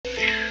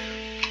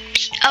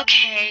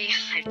Okay,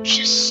 I've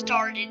just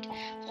started.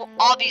 Well,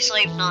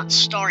 obviously I've not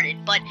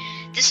started, but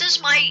this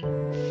is my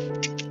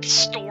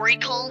story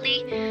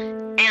colony,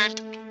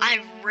 and I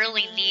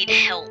really need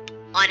help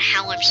on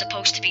how I'm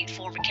supposed to beat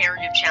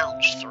Formicarium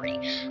Challenge 3.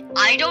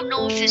 I don't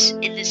know if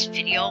in this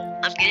video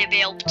I'm gonna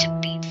be able to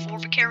beat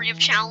Formicarium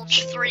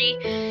Challenge 3,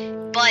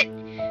 but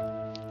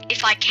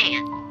if I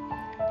can,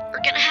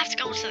 we're gonna have to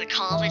go into the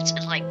comments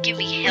and like give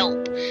me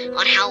help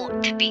on how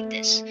to beat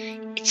this.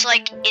 It's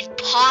like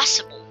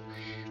impossible.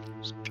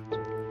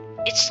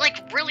 It's like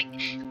really,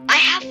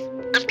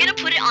 I'm gonna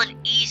put it on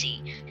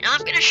easy, and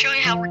I'm gonna show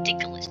you how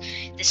ridiculous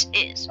this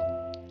is.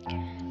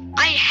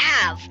 I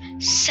have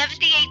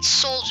 78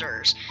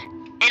 soldiers,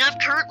 and I'm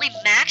currently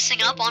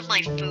maxing up on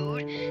my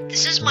food.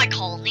 This is my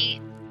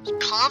colony.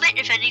 Comment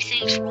if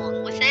anything's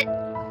wrong with it.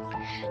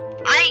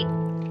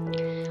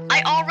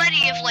 I already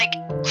have like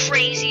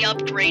crazy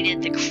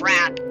upgraded the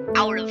crap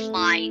out of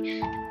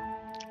my,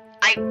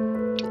 I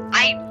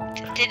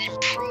did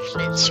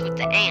improvements with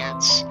the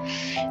ants,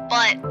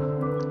 but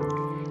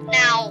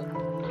now,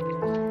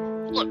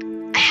 look,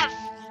 I have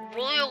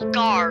Royal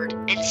Guard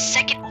and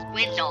Second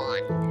Wind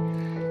on.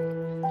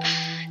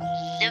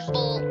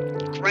 Nimble,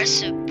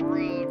 Aggressive,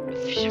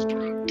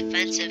 Brood,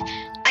 Defensive.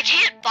 I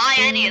can't buy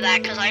any of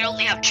that because I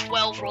only have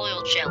 12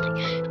 Royal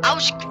Jelly. I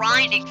was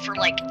grinding for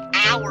like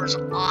hours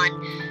on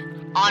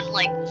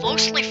like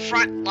mostly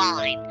front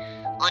line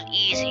on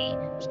easy,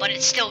 but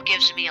it still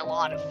gives me a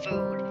lot of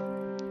food.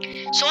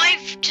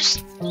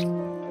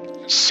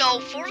 So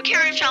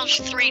Formicarium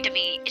Challenge 3 to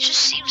me, it just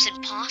seems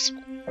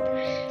impossible.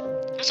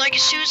 It's like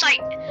as soon as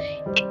it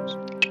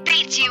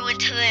baits you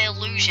into the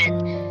illusion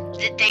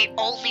that they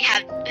only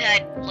had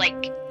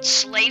like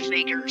slave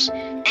makers,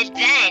 and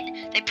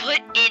then they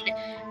put in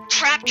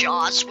trap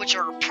jaws, which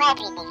are a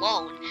problem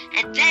alone,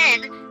 and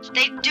then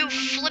they do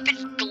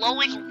flippin'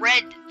 glowing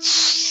red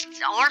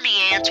army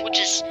ants, which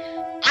is,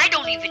 I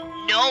don't even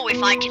know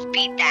if I can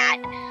beat that.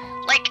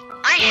 Like,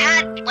 I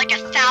had like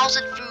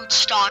 1,000 food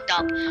stocked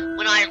up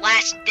when I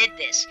last did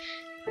this.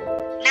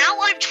 Now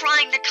I'm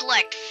trying to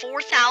collect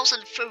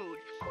 4,000 food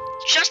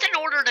just in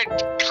order to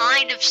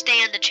kind of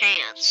stand a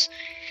chance.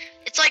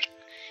 It's like,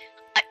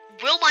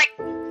 will my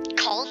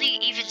colony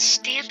even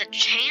stand a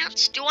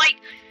chance? Do I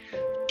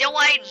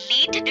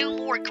need to do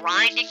more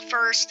grinding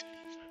first?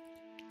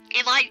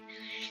 Am I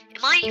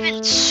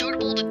even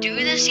suitable to do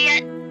this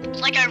yet?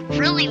 Like, I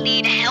really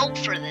need help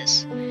for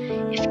this.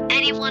 If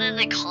anyone in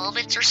the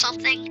comments or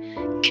something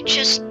could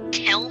just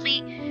tell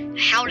me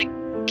how to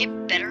get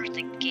better at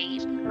the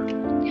game.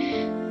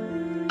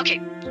 Okay,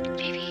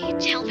 maybe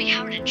tell me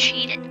how to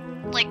cheat it.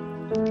 Like,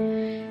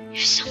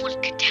 if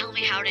someone could tell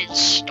me how to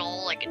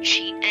install like a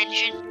cheat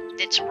engine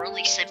that's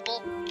really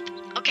simple.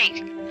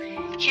 Okay,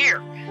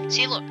 here.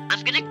 See, look,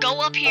 I'm gonna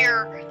go up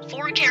here,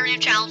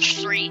 Formicarium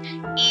Challenge 3,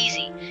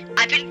 easy.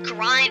 I've been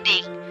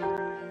grinding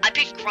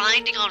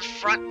on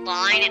front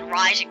line and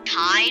rising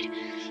tide.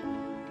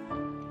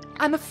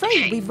 I'm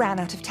afraid we've ran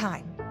out of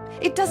time.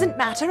 It doesn't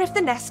matter if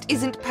the nest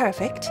isn't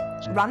perfect.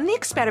 Run the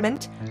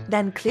experiment,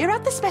 then clear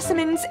out the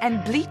specimens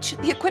and bleach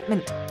the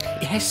equipment.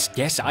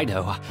 Yes, I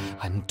know.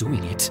 I'm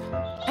doing it.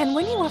 And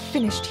when you are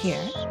finished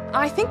here,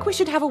 I think we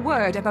should have a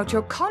word about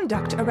your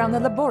conduct around the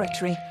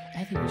laboratory.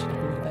 I think we should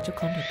have a word about your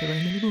conduct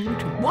around the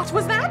laboratory. What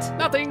was that?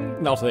 Nothing.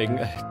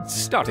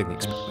 Starting the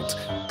experiment.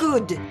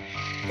 Good.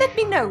 Let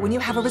me know when you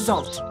have a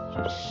result.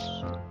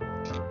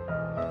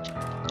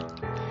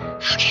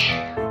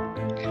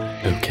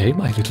 Okay,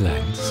 my little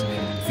ants.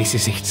 This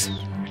is it.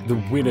 The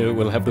winner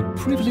will have the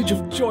privilege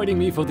of joining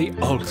me for the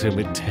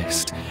ultimate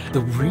test. The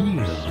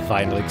real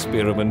final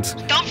experiment.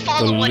 Don't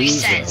follow what he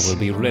says. The loser will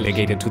be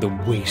relegated to the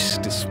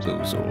waste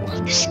disposal.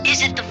 This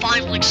isn't the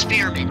final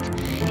experiment.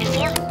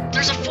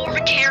 There's a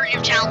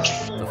Formicarium Challenge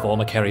 4. The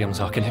Formicariums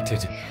are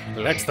connected.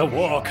 Let the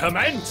war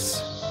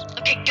commence!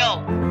 Okay,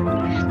 go.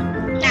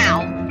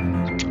 Now,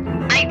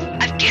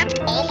 I've kept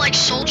all my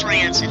soldier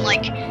ants in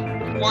like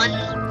one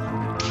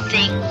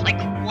thing, like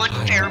one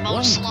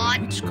pheromone slot.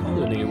 Which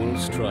colony will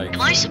strike?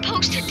 Am I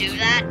supposed to do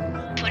that?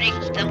 Putting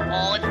them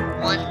all in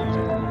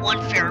one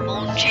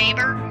pheromone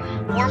chamber?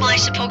 Or am I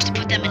supposed to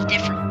put them in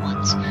different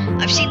ones?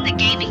 I've seen the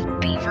gaming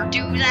beaver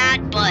do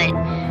that, but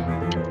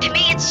to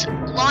me it's a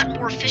lot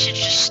more efficient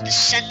just to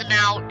send them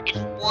out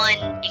in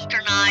one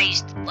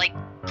synchronized like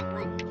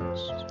group.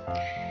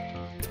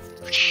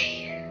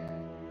 Okay.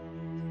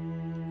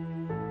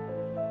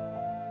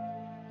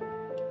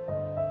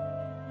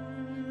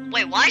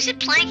 Wait, why is it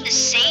playing the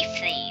safe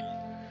theme?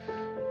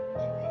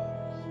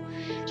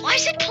 Why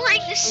is it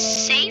playing the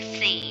safe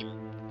theme?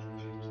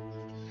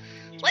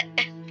 What?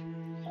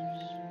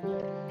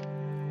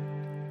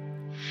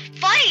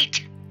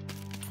 Fight!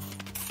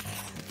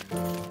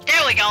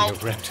 There we go. The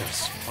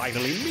raptors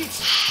finally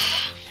meet.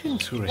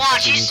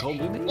 Interesting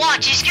combination.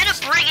 Watch, he's gonna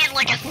bring in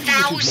like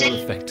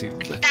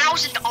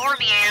 1,000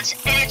 army ants,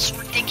 and it's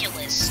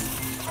ridiculous.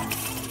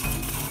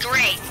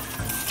 Great.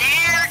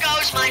 There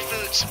goes my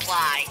food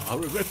supply.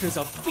 Our raptors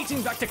are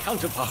beating back their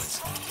counterparts.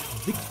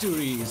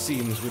 Victory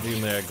seems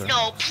within their grasp.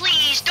 No,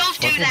 please, don't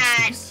do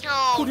that.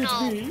 No, Could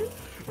no. it be?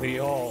 the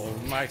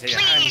almighty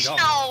Please, hand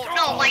no, of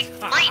no,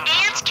 my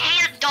ants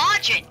can't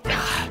dodge it.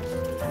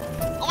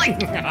 Oh my,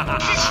 did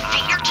his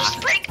finger just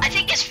break? I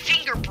think his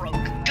finger broke.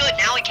 Good,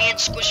 now he can't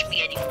squish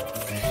me anymore.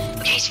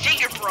 Okay, his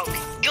finger broke.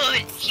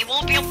 Good, he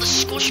won't be able to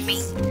squish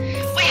me.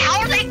 Wait, how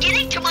are they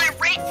getting to my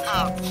ring?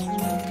 Oh.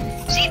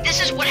 See, this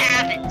is what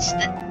happens.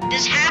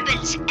 This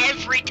happens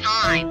every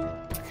time.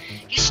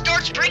 He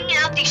starts bringing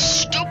out these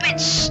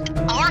stupid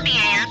army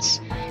ants,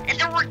 and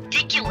they're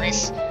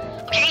ridiculous.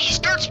 Okay, he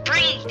starts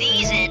bringing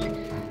these in.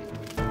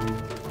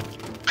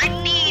 I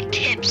need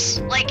tips.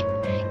 Like,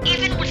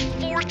 even with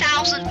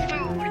 4,000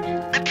 food,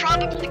 I'm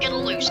probably gonna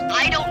lose.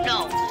 I don't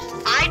know.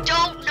 I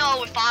don't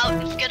know if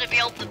I'm gonna be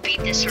able to beat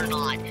this or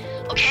not.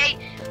 Okay?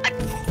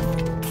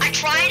 I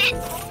tried it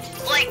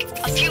like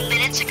a few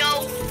minutes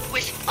ago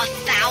with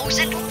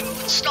 1,000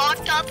 food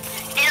stocked up,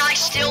 and I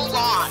still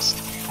lost.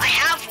 I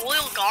have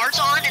royal guards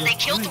on, and they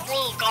killed the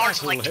royal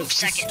guards in like 2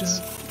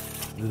 seconds.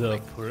 The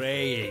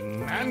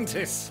praying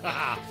mantis.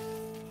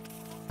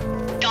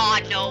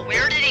 God, no.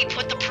 Where did he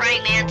put the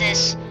praying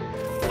mantis?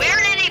 Where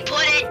did he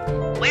put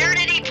it? Where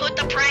did he put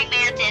the praying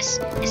mantis?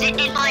 Is it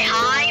in my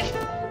hive?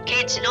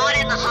 Okay, it's not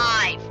in the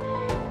hive.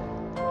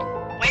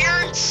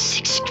 Where in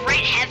 6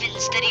 great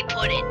heavens did he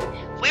put it?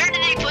 Where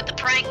did he put the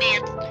praying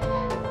mantis?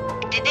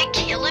 Did they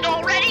kill it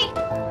already?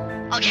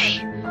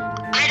 Okay,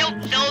 I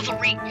don't know the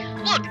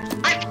Look,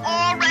 I've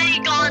already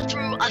gone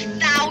through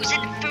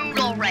 1,000 food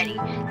already.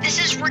 This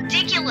is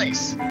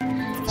ridiculous.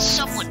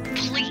 Someone,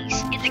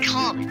 please, in the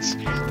comments.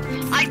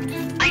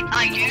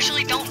 I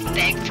usually don't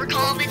beg for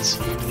comments,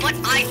 but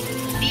I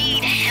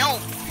need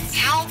help.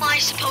 How am I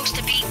supposed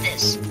to beat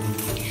this?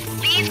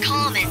 Leave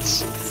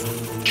comments,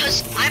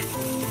 because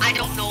I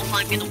don't know if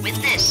I'm gonna win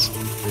this.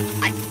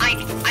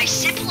 I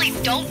simply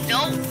don't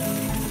know.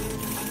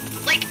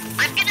 Like,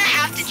 I'm gonna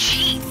have to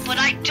cheat, but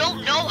I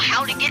don't know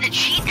how to get a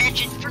cheat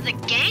engine for the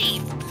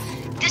game.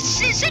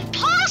 This is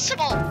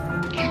impossible.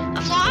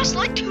 I've lost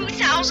like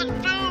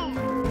 2,000 food.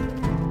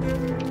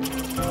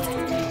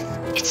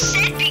 It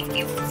said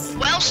be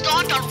well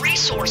stocked on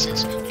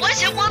resources. What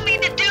does it want me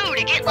to do?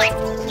 To get like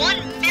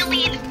 1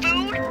 million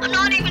food? I'm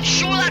not even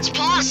sure that's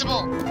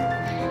possible.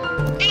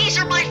 These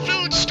are my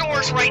food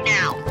stores right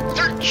now.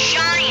 They're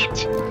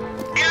giant.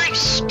 And I'm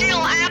still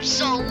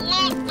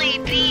absolutely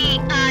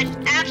being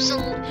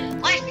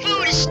my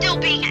food is still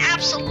being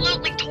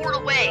absolutely torn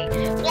away.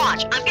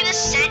 Watch, I'm gonna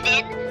send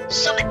in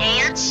some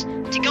ants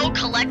to go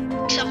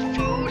collect some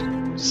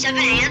food.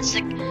 7 ants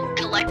to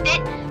collect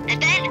it,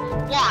 and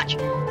then watch.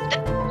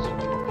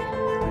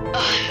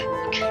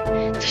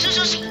 This is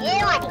just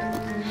horrible.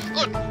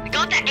 Look, we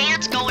got the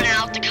ants going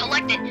out to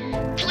collect it.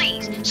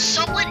 Please,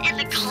 someone in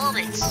the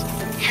comments,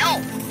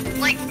 help.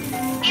 Like,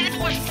 even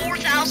with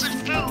 4,000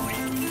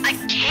 food, I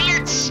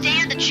can't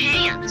stand a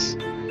chance.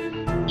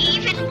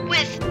 Even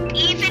with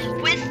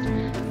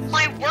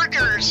my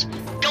workers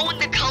going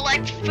to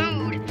collect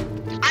food,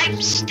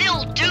 I'm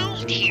still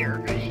doomed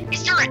here.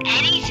 Is there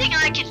anything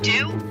I can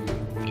do?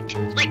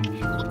 Like,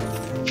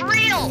 for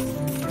real,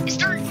 is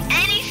there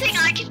anything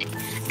I can do?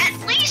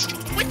 At least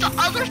with the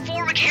other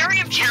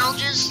Formicarium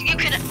challenges, you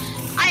could,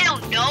 I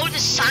don't know, the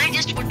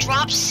scientist would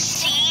drop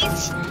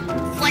seeds,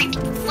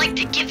 like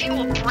to give you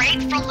a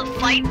break from the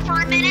fight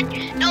for a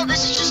minute. No,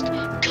 this is just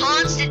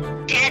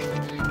constant death.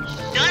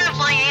 None of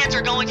my ants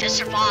are going to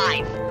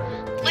survive.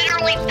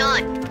 Literally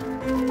none.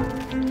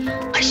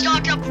 I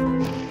stocked up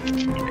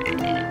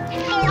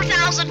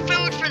 4,000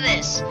 food for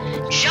this.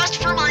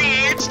 Just for my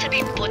ants to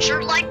be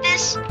butchered like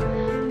this?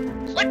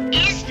 What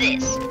is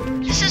this?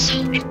 This is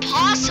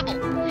impossible.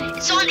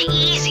 It's on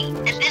easy,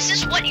 and this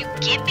is what you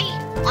give me?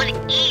 On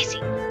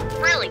easy.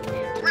 Really?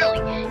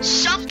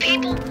 Some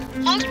people,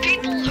 most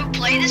people who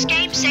play this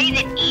game say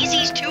that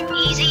easy's too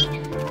easy.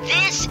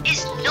 This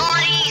is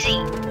not easy.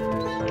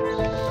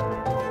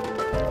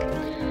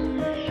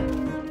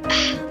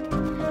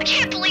 I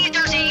can't believe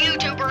there's a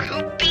YouTuber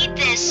who beat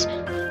this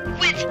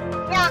with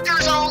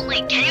workers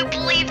only. Can you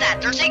believe that?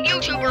 There's a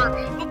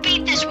YouTuber who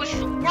beat this with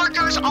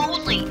workers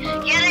only.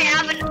 Yet I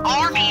have an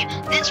army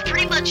that's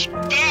pretty much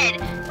dead,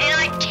 and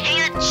I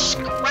can't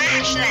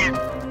scratch them.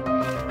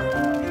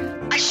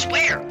 I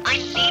swear, I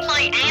need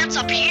my ants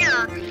up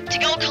here to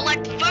go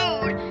collect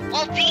food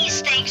while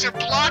these things are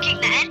blocking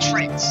the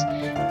entrance.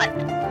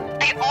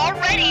 I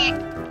already...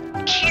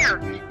 Here,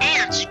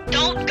 ants,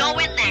 don't go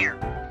in there.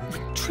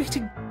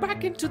 Retreating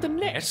back into the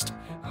nest?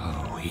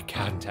 Oh, we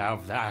can't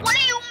have that. What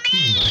do you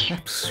mean?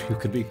 Perhaps you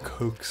could be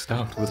coaxed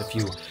out with a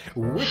few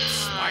whip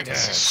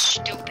spiders. This is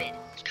stupid.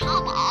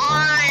 Come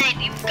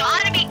on, you've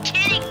got to be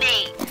kidding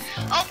me.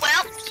 Oh,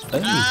 well,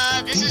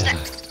 this is the...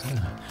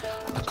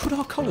 Could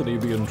our colony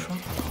be in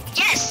trouble?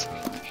 Yes!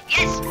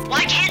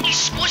 Why can't you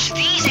squish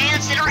these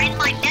ants that are in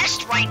my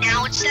nest right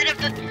now instead of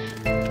the...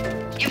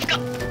 You've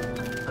got...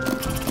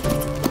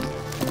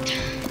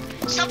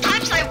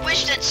 Sometimes I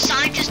wish that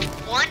Scientist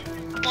 1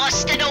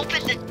 busted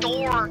open the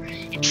door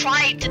and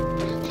tried to,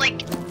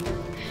 like,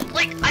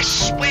 I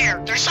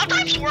swear, there's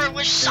sometimes where I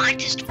wish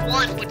Scientist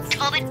 1 would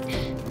come and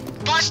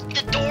bust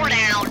the door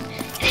down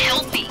and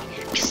help me,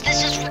 because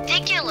this is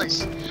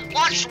ridiculous.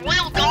 Watch, the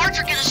royal guards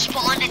are gonna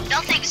spawn and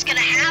nothing's gonna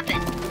happen.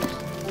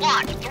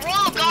 Watch, the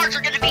royal guards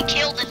are gonna be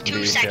killed in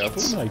 2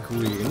 seconds. Careful, my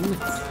queen.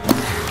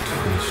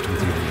 Twist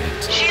with your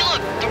legs. See,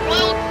 look, the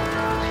royal...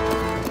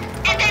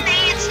 And then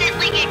they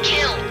instantly get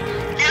killed.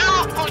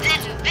 Now,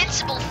 the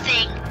invincible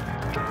thing...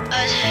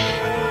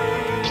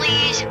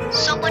 please,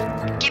 someone